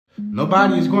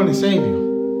Nobody is going to save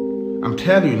you. I'm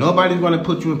telling you, nobody's going to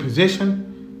put you in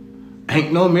position.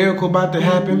 Ain't no miracle about to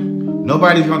happen.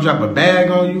 Nobody's going to drop a bag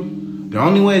on you. The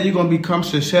only way you're going to become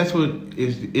successful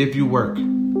is if you work.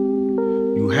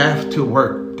 You have to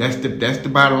work. That's the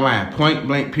bottom line. Point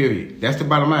blank, period. That's the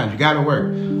bottom line. You got to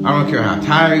work. I don't care how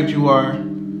tired you are.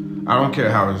 I don't care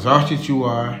how exhausted you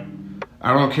are.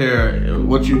 I don't care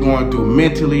what you're going through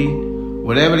mentally.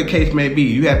 Whatever the case may be,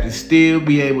 you have to still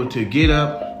be able to get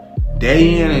up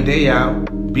day in and day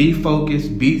out, be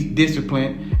focused, be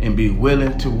disciplined, and be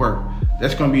willing to work.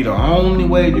 That's going to be the only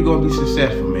way you're going to be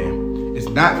successful, man. It's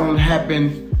not going to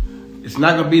happen. It's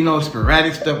not going to be no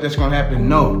sporadic stuff that's going to happen.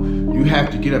 No, you have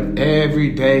to get up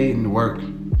every day and work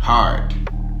hard.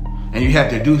 And you have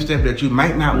to do stuff that you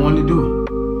might not want to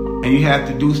do. And you have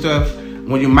to do stuff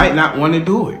when you might not want to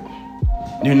do it.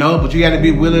 You know, but you got to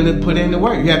be willing to put in the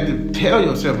work. You have to tell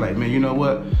yourself, like, man, you know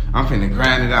what? I'm finna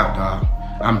grind it out, dog.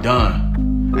 I'm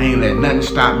done. I ain't let nothing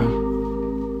stop me.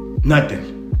 Nothing.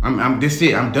 This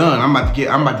it. I'm done. I'm about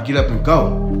to get up and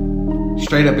go.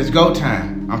 Straight up, it's go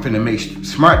time. I'm finna make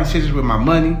smart decisions with my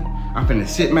money. I'm finna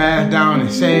sit my ass down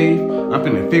and save. I'm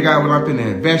finna figure out what I'm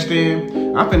finna invest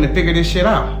in. I'm finna figure this shit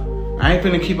out. I ain't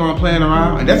finna keep on playing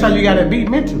around. And that's how you gotta be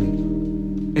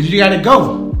mentally. Is you gotta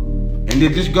go. And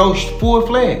then just go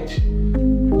full-fledged.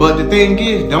 But the thing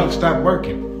is, don't stop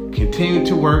working. Continue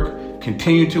to work.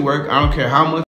 Continue to work. I don't care how much.